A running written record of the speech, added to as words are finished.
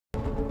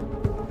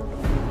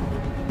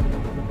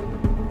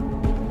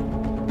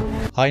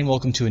Hi and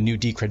welcome to a new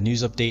Decred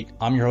news update.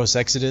 I'm your host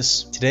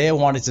Exodus. Today I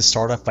wanted to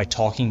start off by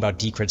talking about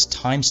Decred's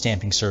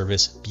timestamping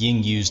service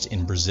being used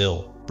in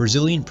Brazil.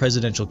 Brazilian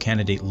presidential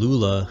candidate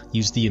Lula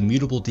used the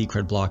immutable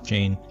Decred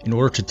blockchain in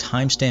order to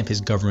timestamp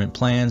his government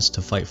plans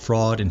to fight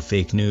fraud and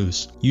fake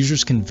news.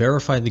 Users can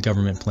verify the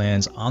government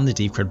plans on the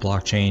Decred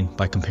blockchain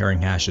by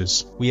comparing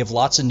hashes. We have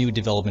lots of new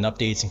development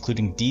updates,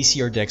 including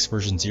DCRDEX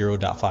version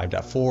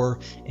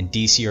 0.5.4 and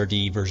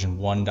DCRD version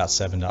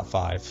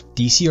 1.7.5.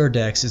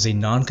 DCRDEX is a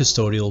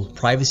non-custodial,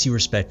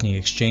 privacy-respecting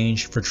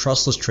exchange for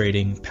trustless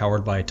trading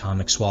powered by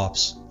atomic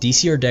swaps.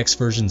 DCRDEX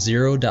version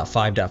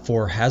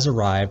 0.5.4 has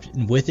arrived,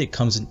 and with it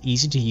comes an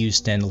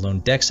easy-to-use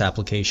standalone DEX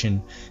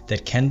application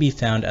that can be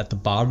found at the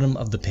bottom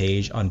of the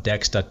page on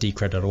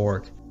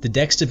dex.decred.org. The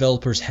DEX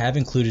developers have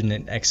included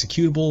an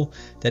executable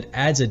that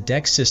adds a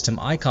DEX system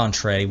icon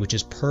tray, which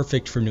is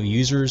perfect for new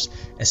users,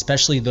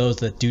 especially those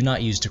that do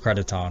not use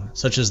Decrediton,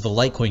 such as the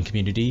Litecoin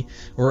community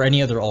or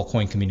any other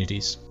altcoin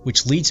communities.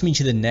 Which leads me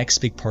to the next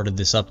big part of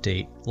this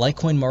update.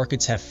 Litecoin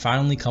markets have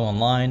finally come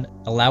online,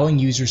 allowing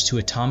users to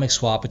atomic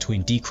swap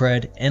between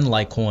Decred and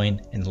Litecoin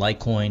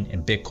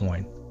and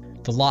Bitcoin.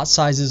 The lot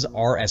sizes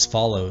are as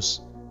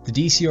follows. The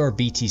DCR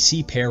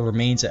BTC pair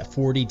remains at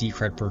 40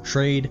 Decred per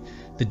trade,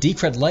 the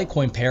Decred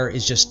Litecoin pair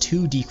is just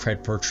 2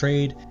 Decred per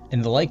trade,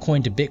 and the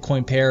Litecoin to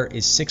Bitcoin pair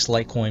is 6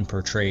 Litecoin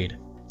per trade.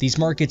 These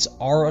markets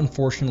are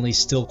unfortunately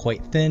still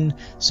quite thin,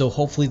 so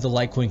hopefully the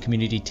Litecoin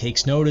community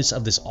takes notice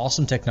of this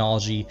awesome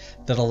technology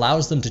that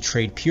allows them to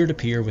trade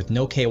peer-to-peer with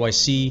no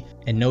KYC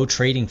and no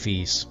trading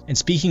fees. And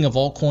speaking of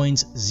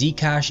altcoins,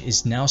 Zcash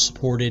is now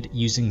supported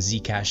using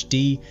Zcash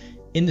D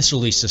in this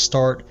release to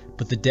start,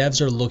 but the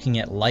devs are looking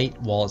at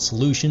light wallet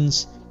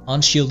solutions.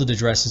 Unshielded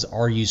addresses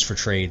are used for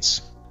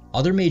trades.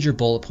 Other major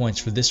bullet points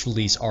for this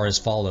release are as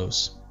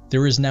follows.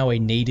 There is now a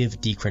native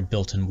Decred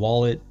built-in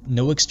wallet.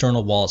 No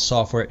external wallet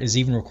software is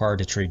even required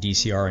to trade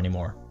DCR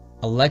anymore.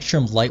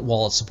 Electrum Light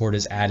Wallet support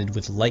is added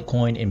with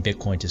Litecoin and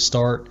Bitcoin to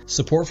start.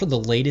 Support for the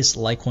latest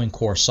Litecoin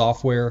Core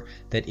software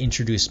that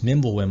introduced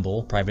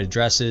Mimblewimble private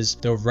addresses,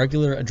 though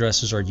regular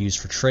addresses are used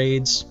for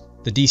trades.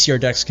 The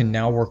DCRDEX can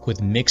now work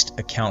with mixed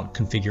account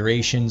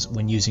configurations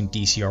when using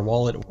DCR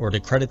Wallet or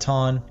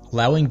Decrediton,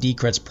 allowing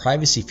Decred's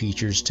privacy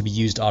features to be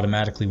used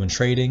automatically when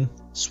trading.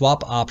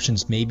 Swap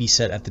options may be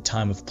set at the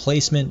time of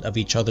placement of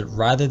each other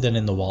rather than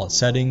in the wallet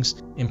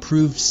settings.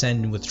 Improved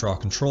send and withdraw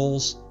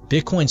controls.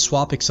 Bitcoin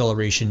swap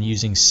acceleration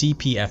using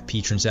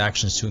CPFP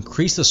transactions to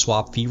increase the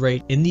swap fee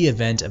rate in the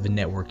event of a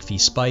network fee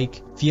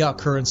spike, fiat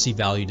currency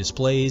value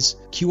displays,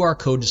 QR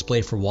code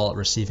display for wallet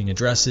receiving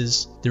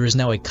addresses. There is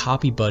now a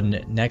copy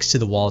button next to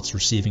the wallet's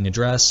receiving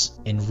address,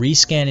 and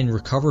rescan and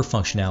recover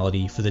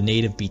functionality for the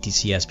native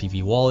BTC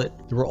SPV wallet.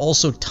 There were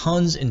also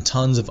tons and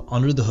tons of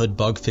under the hood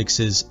bug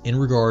fixes in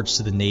regards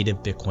to the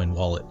native Bitcoin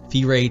wallet,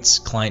 fee rates,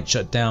 client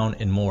shutdown,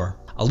 and more.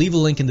 I'll leave a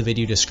link in the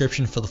video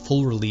description for the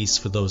full release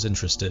for those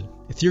interested.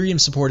 Ethereum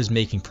support is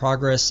making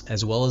progress,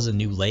 as well as a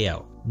new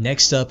layout.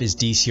 Next up is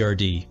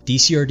DCRD.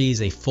 DCRD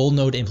is a full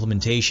node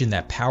implementation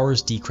that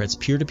powers Decred's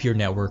peer-to-peer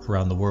network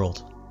around the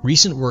world.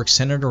 Recent work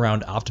centered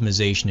around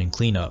optimization and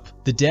cleanup.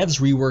 The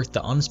devs reworked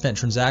the unspent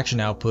transaction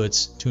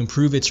outputs to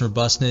improve its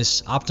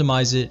robustness,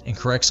 optimize it, and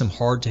correct some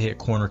hard to hit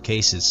corner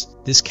cases.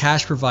 This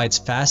cache provides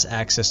fast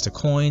access to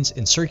coins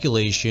in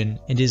circulation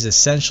and is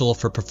essential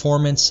for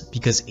performance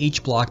because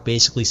each block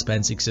basically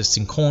spends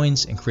existing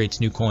coins and creates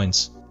new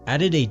coins.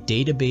 Added a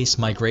database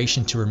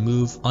migration to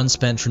remove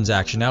unspent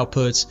transaction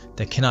outputs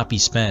that cannot be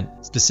spent.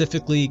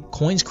 Specifically,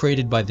 coins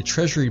created by the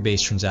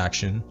treasury-based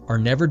transaction are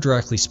never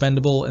directly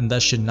spendable and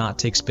thus should not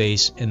take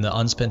space in the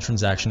unspent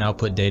transaction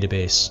output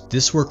database.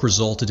 This work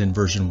resulted in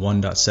version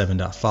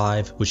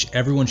 1.7.5, which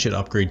everyone should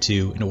upgrade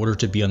to in order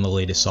to be on the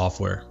latest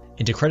software.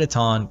 In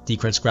Decrediton,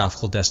 Decred's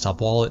graphical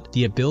desktop wallet,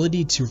 the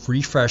ability to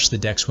refresh the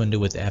DEX window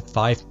with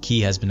F5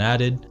 key has been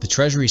added. The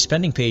Treasury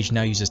spending page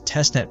now uses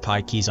testnet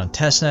Pi keys on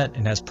testnet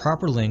and has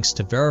proper links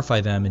to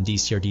verify them in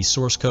DCRD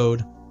source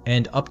code,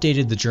 and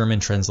updated the German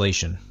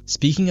translation.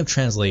 Speaking of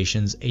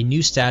translations, a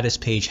new status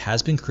page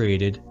has been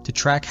created to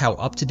track how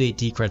up-to-date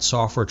Decred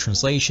software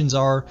translations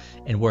are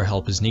and where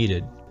help is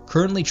needed.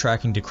 Currently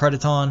tracking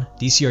Decrediton,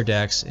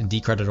 DCRDEX, and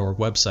Decred.org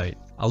website.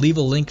 I'll leave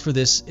a link for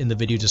this in the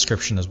video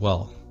description as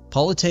well.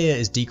 Politeia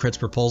is Decred's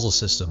proposal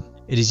system.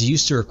 It is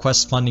used to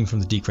request funding from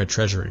the Decred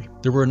treasury.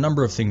 There were a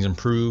number of things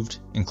improved,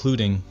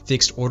 including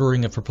fixed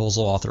ordering of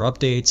proposal author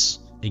updates,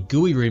 a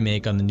GUI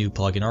remake on the new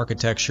plugin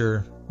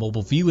architecture,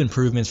 mobile view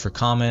improvements for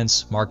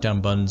comments,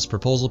 markdown buttons,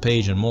 proposal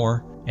page, and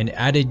more, and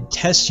added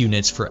test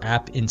units for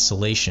app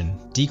installation.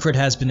 Decred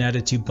has been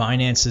added to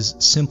Binance's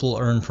Simple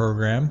Earn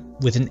program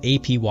with an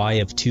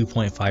APY of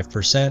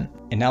 2.5%.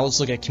 And now let's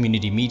look at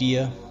community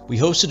media. We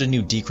hosted a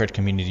new Decred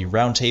community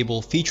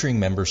roundtable featuring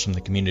members from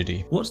the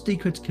community. What's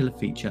Decred's killer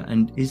feature,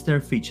 and is there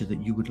a feature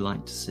that you would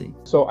like to see?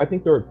 So I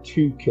think there are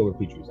 2 killer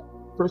features.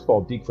 First of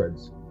all,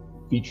 Decred's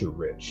feature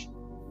rich,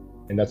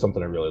 and that's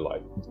something I really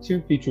like. The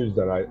 2 features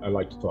that I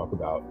like to talk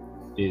about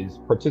is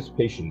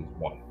participation is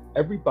one.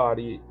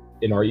 Everybody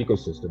in our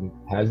ecosystem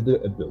has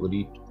the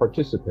ability to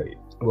participate.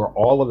 We're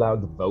all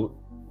allowed to vote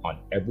on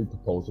every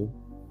proposal.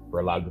 We're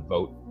allowed to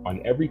vote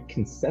on every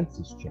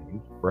consensus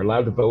change. We're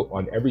allowed to vote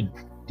on every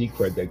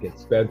Decred that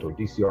gets spent or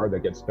DCR that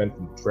gets spent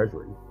from the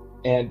Treasury.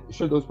 And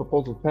should those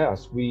proposals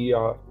pass, we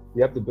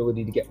have the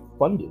ability to get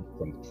funded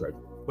from the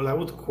Treasury. Well, I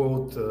would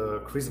quote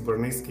Chris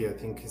Burniske. I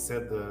think he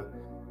said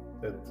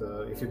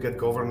that if you get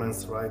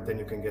governance right, then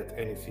you can get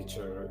any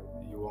feature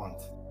you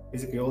want.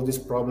 Basically, all these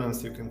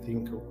problems you can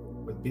think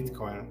with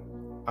Bitcoin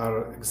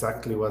are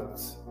exactly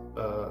what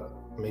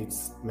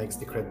makes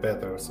Decred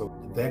better. So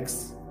the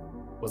DEX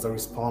was a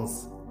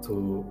response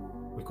to,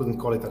 we couldn't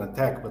call it an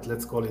attack, but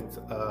let's call it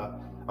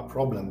a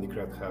problem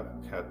Decred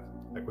had.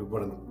 Like we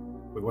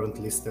weren't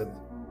listed,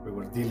 we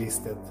were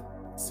delisted.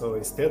 So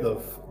instead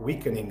of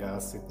weakening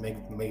us, it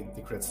made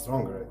Decred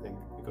stronger, I think,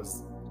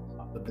 because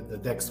the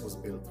DEX was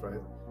built,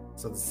 right?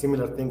 So the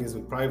similar thing is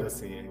with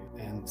privacy,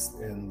 and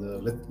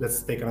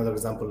let's take another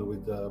example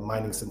with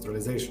mining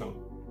centralization.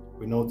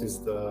 We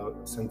noticed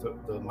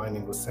the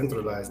mining was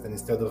centralized, and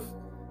instead of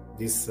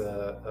this,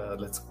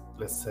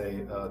 let's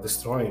say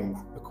destroying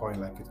the coin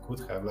like it could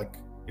have, like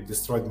it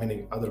destroyed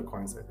many other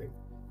coins, I think,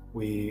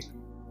 we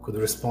could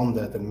respond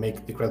that and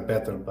make Decred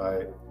better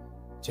by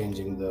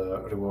changing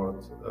the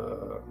reward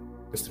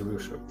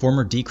distribution.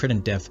 Former Decred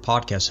in Depth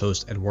podcast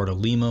host Eduardo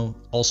Limo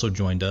also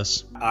joined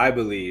us. I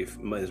believe,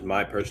 is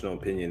my personal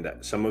opinion,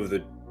 that some of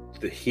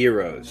the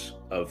heroes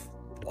of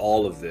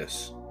all of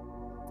this,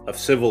 of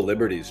civil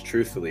liberties,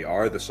 truthfully,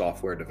 are the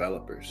software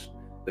developers,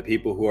 the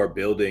people who are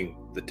building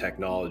the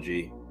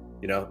technology.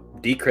 You know,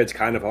 Decred's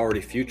kind of already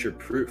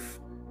future-proof,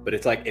 but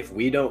it's like, if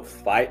we don't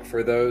fight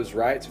for those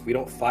rights, if we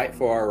don't fight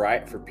for our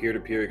right for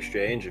peer-to-peer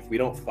exchange, if we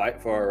don't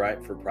fight for our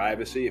right for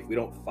privacy, if we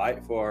don't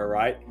fight for our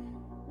right,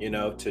 you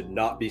know, to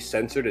not be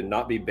censored and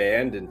not be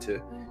banned, and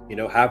to, you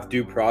know, have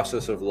due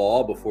process of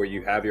law before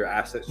you have your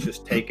assets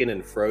just taken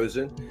and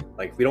frozen,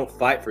 like, if we don't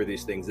fight for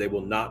these things, they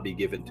will not be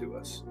given to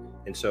us.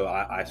 And so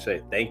I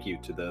say thank you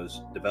to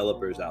those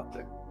developers out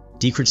there.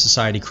 Decred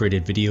Society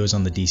created videos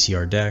on the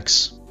DCR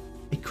DEX.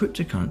 A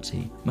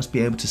cryptocurrency must be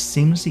able to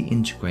seamlessly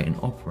integrate and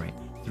operate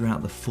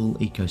throughout the full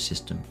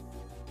ecosystem.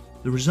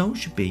 The result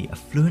should be a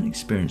fluent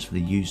experience for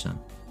the user,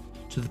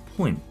 to the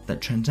point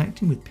that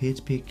transacting with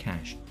peer-to-peer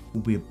cash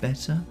will be a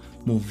better,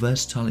 more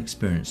versatile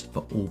experience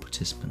for all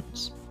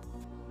participants.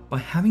 By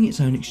having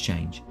its own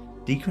exchange,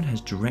 Decred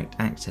has direct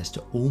access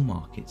to all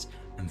markets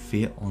and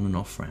fiat on and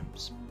off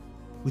ramps.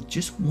 With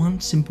just one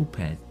simple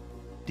pair,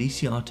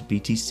 DCR to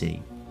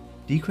BTC,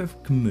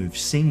 Decred can move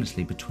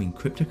seamlessly between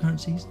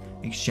cryptocurrencies,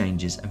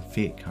 exchanges and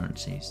fiat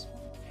currencies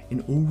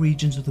in all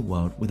regions of the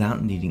world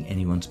without needing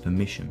anyone's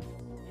permission.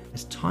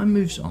 As time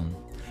moves on,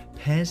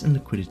 pairs and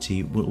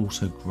liquidity will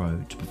also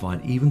grow to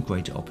provide even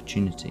greater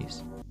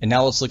opportunities. And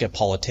now let's look at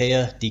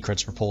Politeia,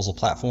 Decred's proposal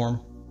platform.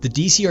 The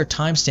DCR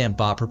timestamp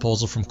bot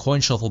proposal from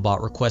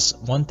CoinShuffleBot requests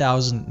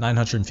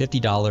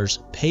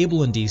 $1,950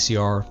 payable in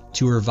DCR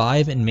to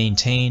revive and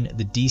maintain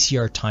the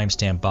DCR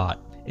timestamp bot.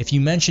 If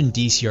you mention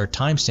DCR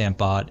timestamp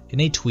bot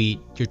in a tweet,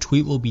 your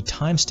tweet will be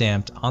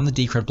timestamped on the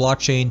Decred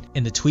blockchain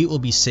and the tweet will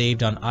be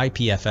saved on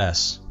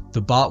IPFS.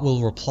 The bot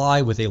will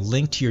reply with a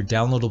link to your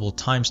downloadable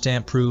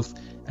timestamp proof,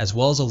 as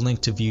well as a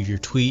link to view your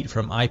tweet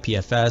from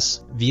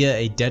IPFS via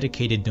a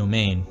dedicated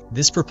domain.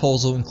 This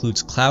proposal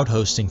includes cloud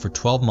hosting for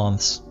 12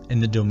 months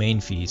and the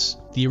domain fees.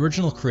 The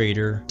original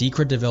creator,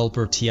 Decred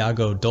developer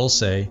Tiago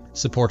Dulce,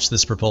 supports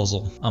this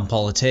proposal. On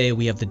Politeia,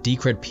 we have the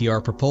Decred PR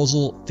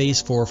proposal,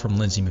 Phase 4 from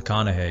Lindsay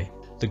McConaughey.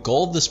 The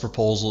goal of this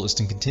proposal is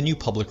to continue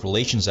public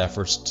relations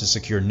efforts to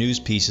secure news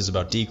pieces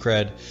about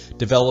Decred,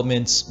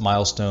 developments,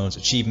 milestones,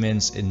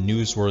 achievements, and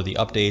newsworthy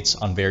updates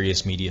on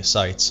various media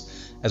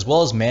sites, as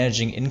well as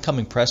managing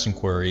incoming press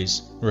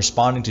inquiries and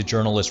responding to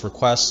journalist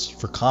requests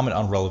for comment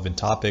on relevant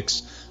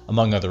topics,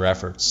 among other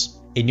efforts.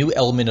 A new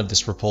element of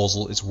this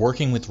proposal is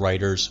working with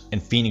writers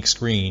and Phoenix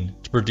Green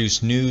to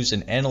produce news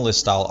and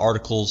analyst-style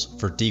articles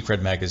for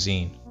Decred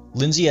magazine.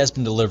 Lindsay has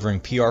been delivering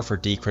PR for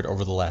Decred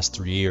over the last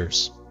 3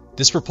 years.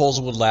 This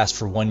proposal would last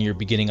for 1 year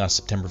beginning on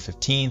September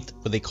 15th,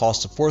 with a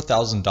cost of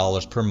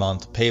 $4,000 per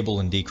month payable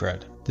in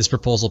Decred. This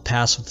proposal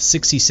passed with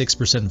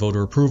 66%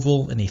 voter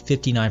approval and a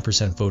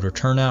 59% voter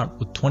turnout,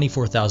 with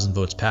 24,000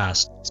 votes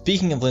passed.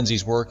 Speaking of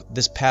Lindsay's work,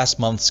 this past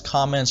month's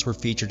comments were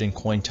featured in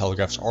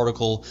Cointelegraph's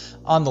article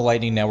on the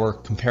Lightning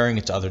Network, comparing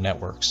it to other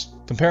networks.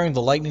 Comparing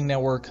the Lightning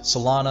Network,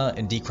 Solana,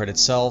 and Decred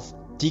itself,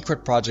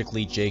 Decred project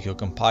lead Jacob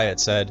Campayat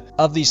said,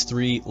 "Of these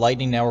three,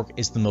 Lightning Network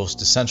is the most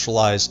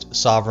decentralized,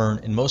 sovereign,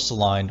 and most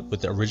aligned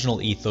with the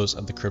original ethos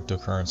of the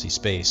cryptocurrency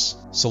space.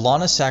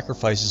 Solana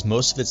sacrifices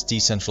most of its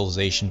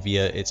decentralization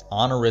via its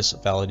onerous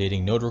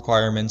validating node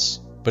requirements,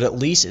 but at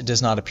least it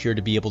does not appear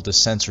to be able to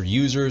censor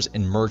users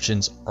and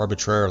merchants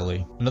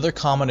arbitrarily." Another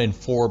comment in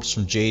Forbes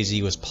from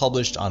Jay-Z was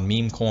published on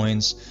meme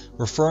coins,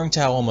 referring to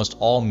how almost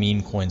all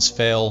meme coins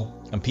fail,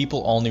 and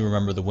people only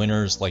remember the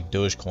winners like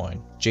Dogecoin.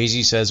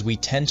 Jay-Z says, "We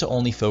tend to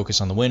only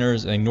focus on the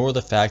winners and ignore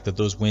the fact that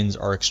those wins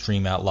are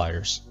extreme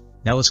outliers."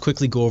 Now let's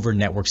quickly go over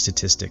network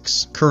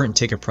statistics. Current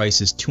ticket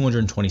price is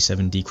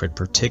 227 Decred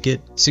per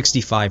ticket.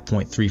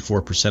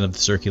 65.34% of the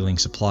circulating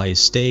supply is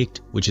staked,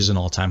 which is an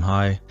all-time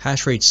high.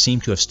 Hash rates seem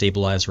to have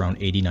stabilized around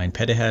 89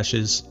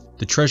 petahashes.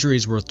 The treasury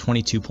is worth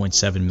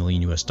 $22.7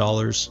 million US.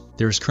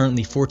 There is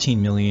currently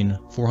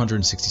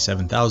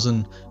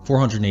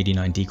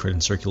 14,467,489 Decred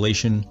in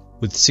circulation,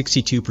 with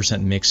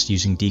 62% mixed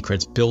using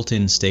Decred's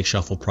built-in Stake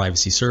Shuffle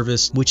privacy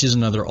service, which is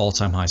another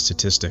all-time high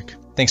statistic.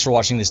 Thanks for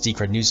watching this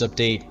Decred news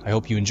update. I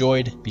hope you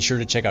enjoyed. Be sure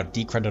to check out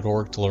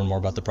decred.org to learn more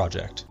about the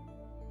project.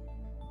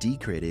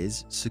 Decred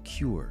is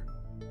secure,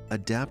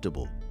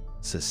 adaptable,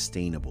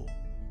 sustainable.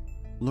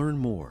 Learn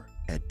more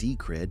at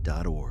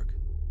decred.org.